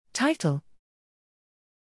Title: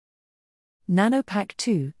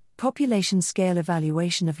 NanoPack2, Population Scale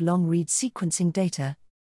Evaluation of Long-Read Sequencing Data.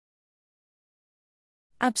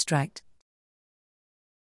 Abstract: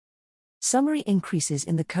 Summary: increases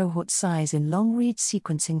in the cohort size in long-read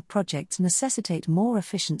sequencing projects necessitate more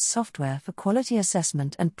efficient software for quality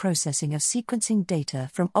assessment and processing of sequencing data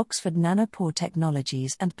from Oxford Nanopore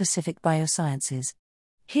Technologies and Pacific Biosciences.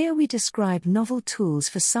 Here we describe novel tools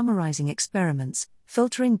for summarizing experiments,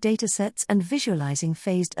 filtering datasets and visualizing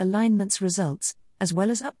phased alignments results, as well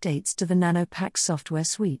as updates to the NanoPack software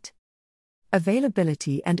suite.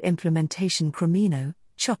 Availability and implementation: Chromino,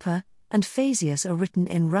 Chopper, and Phasius are written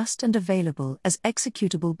in Rust and available as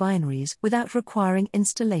executable binaries without requiring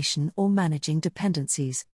installation or managing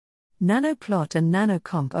dependencies. NanoPlot and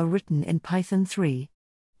NanoComp are written in Python 3.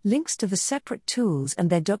 Links to the separate tools and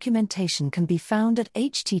their documentation can be found at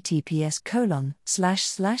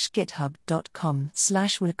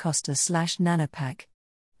https://github.com/wilcosta/nanopack.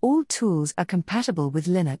 All tools are compatible with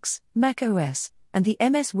Linux, Mac OS, and the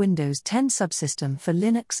MS Windows 10 subsystem for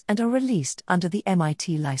Linux and are released under the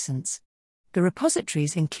MIT license. The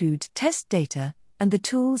repositories include test data, and the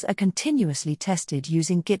tools are continuously tested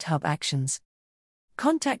using GitHub Actions.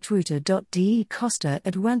 Contact router.de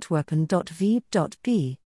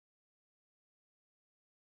Costa@wantwerpen.vib.b